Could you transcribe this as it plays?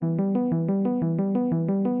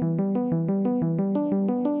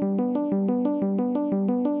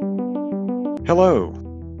Hello,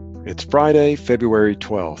 it's Friday, February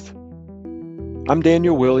 12th. I'm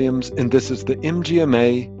Daniel Williams, and this is the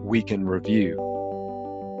MGMA Week in Review.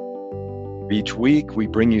 Each week, we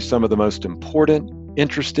bring you some of the most important,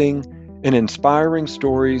 interesting, and inspiring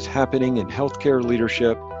stories happening in healthcare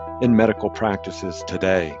leadership and medical practices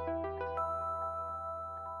today.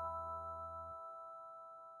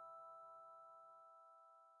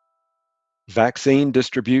 Vaccine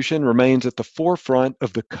distribution remains at the forefront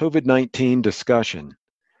of the COVID-19 discussion.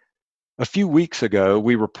 A few weeks ago,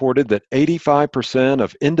 we reported that 85%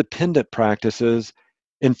 of independent practices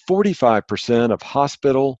and 45% of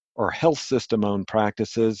hospital or health system-owned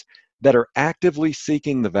practices that are actively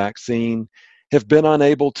seeking the vaccine have been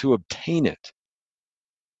unable to obtain it.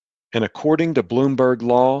 And according to Bloomberg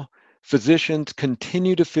Law, physicians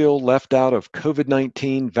continue to feel left out of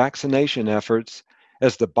COVID-19 vaccination efforts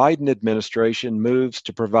as the Biden administration moves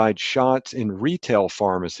to provide shots in retail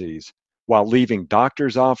pharmacies while leaving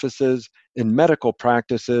doctors' offices and medical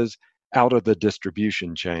practices out of the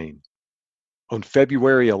distribution chain. On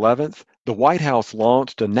February 11th, the White House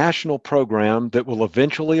launched a national program that will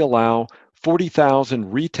eventually allow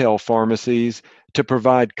 40,000 retail pharmacies to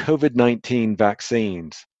provide COVID-19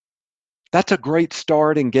 vaccines. That's a great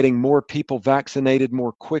start in getting more people vaccinated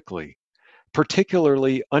more quickly,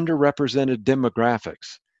 particularly underrepresented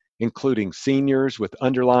demographics, including seniors with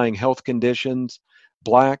underlying health conditions,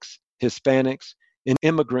 Blacks, Hispanics, and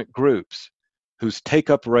immigrant groups, whose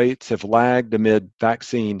take-up rates have lagged amid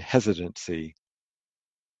vaccine hesitancy.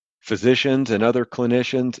 Physicians and other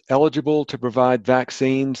clinicians eligible to provide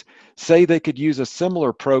vaccines say they could use a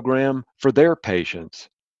similar program for their patients.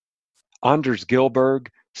 Anders Gilberg,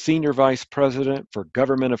 Senior Vice President for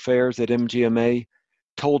Government Affairs at MGMA,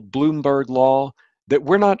 told Bloomberg Law that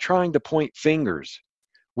we're not trying to point fingers.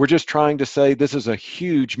 We're just trying to say this is a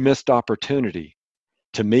huge missed opportunity.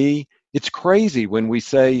 To me, it's crazy when we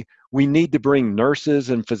say we need to bring nurses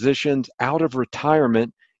and physicians out of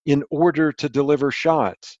retirement in order to deliver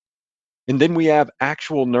shots. And then we have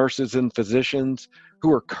actual nurses and physicians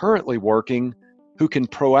who are currently working who can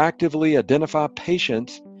proactively identify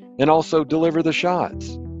patients and also deliver the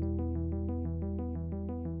shots.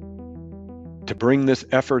 To bring this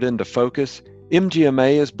effort into focus,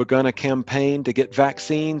 MGMA has begun a campaign to get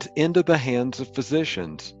vaccines into the hands of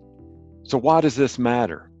physicians. So why does this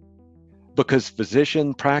matter? Because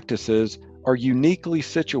physician practices are uniquely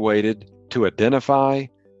situated to identify,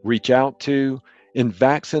 reach out to, and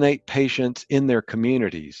vaccinate patients in their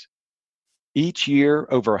communities. Each year,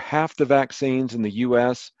 over half the vaccines in the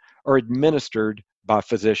U.S. are administered by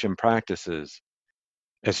physician practices.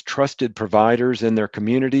 As trusted providers in their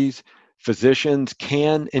communities, physicians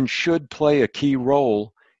can and should play a key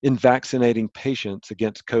role in vaccinating patients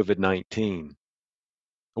against COVID-19.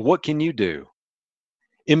 What can you do?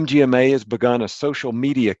 MGMA has begun a social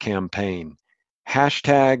media campaign,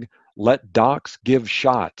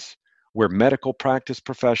 #LetDocsGiveShots, where medical practice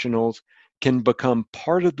professionals can become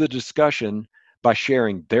part of the discussion by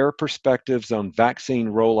sharing their perspectives on vaccine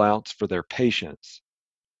rollouts for their patients.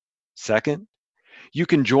 Second, you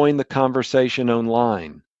can join the conversation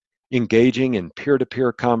online, engaging in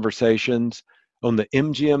peer-to-peer conversations on the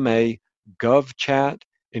MGMA GovChat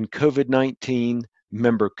and COVID-19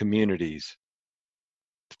 member communities.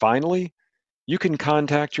 Finally, you can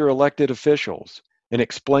contact your elected officials and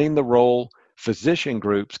explain the role physician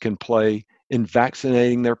groups can play in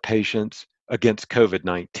vaccinating their patients against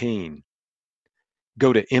COVID-19.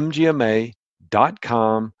 Go to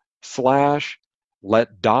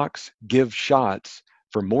mgma.com/letdocsgiveshots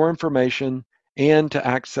for more information and to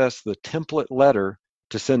access the template letter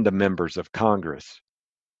to send to members of Congress.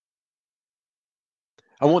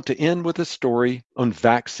 I want to end with a story on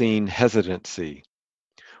vaccine hesitancy.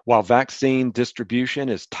 While vaccine distribution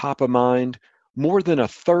is top of mind, more than a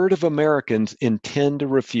third of Americans intend to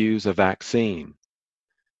refuse a vaccine.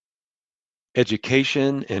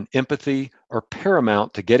 Education and empathy are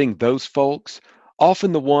paramount to getting those folks,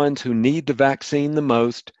 often the ones who need the vaccine the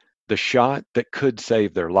most, the shot that could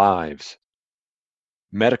save their lives.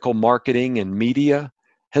 Medical marketing and media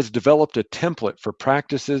has developed a template for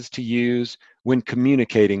practices to use when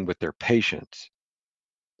communicating with their patients.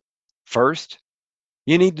 First,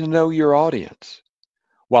 you need to know your audience.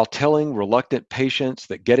 While telling reluctant patients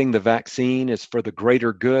that getting the vaccine is for the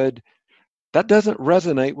greater good, that doesn't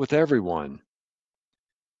resonate with everyone.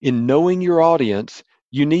 In knowing your audience,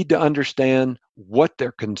 you need to understand what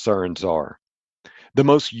their concerns are. The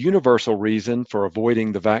most universal reason for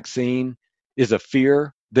avoiding the vaccine is a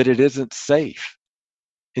fear that it isn't safe.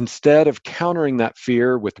 Instead of countering that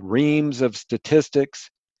fear with reams of statistics,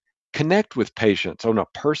 connect with patients on a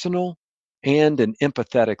personal and an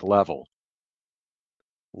empathetic level.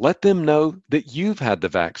 Let them know that you've had the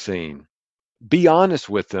vaccine. Be honest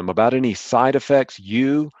with them about any side effects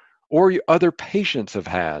you or your other patients have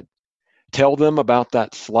had. Tell them about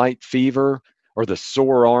that slight fever or the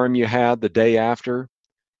sore arm you had the day after.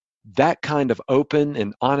 That kind of open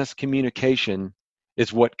and honest communication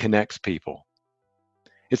is what connects people.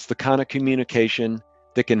 It's the kind of communication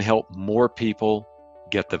that can help more people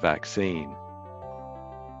get the vaccine.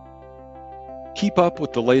 Keep up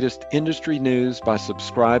with the latest industry news by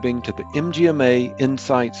subscribing to the MGMA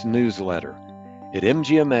Insights newsletter at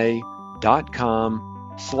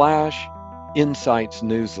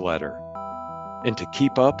mgma.com/insightsnewsletter. And to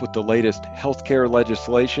keep up with the latest healthcare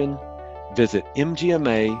legislation, visit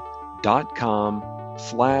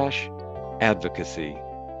mgma.com/advocacy.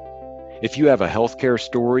 If you have a healthcare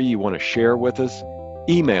story you want to share with us,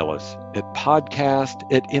 email us at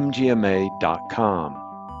podcast@mgma.com.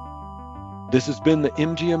 This has been the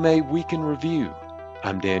MGMA Week in Review.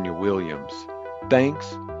 I'm Daniel Williams.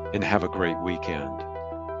 Thanks, and have a great weekend.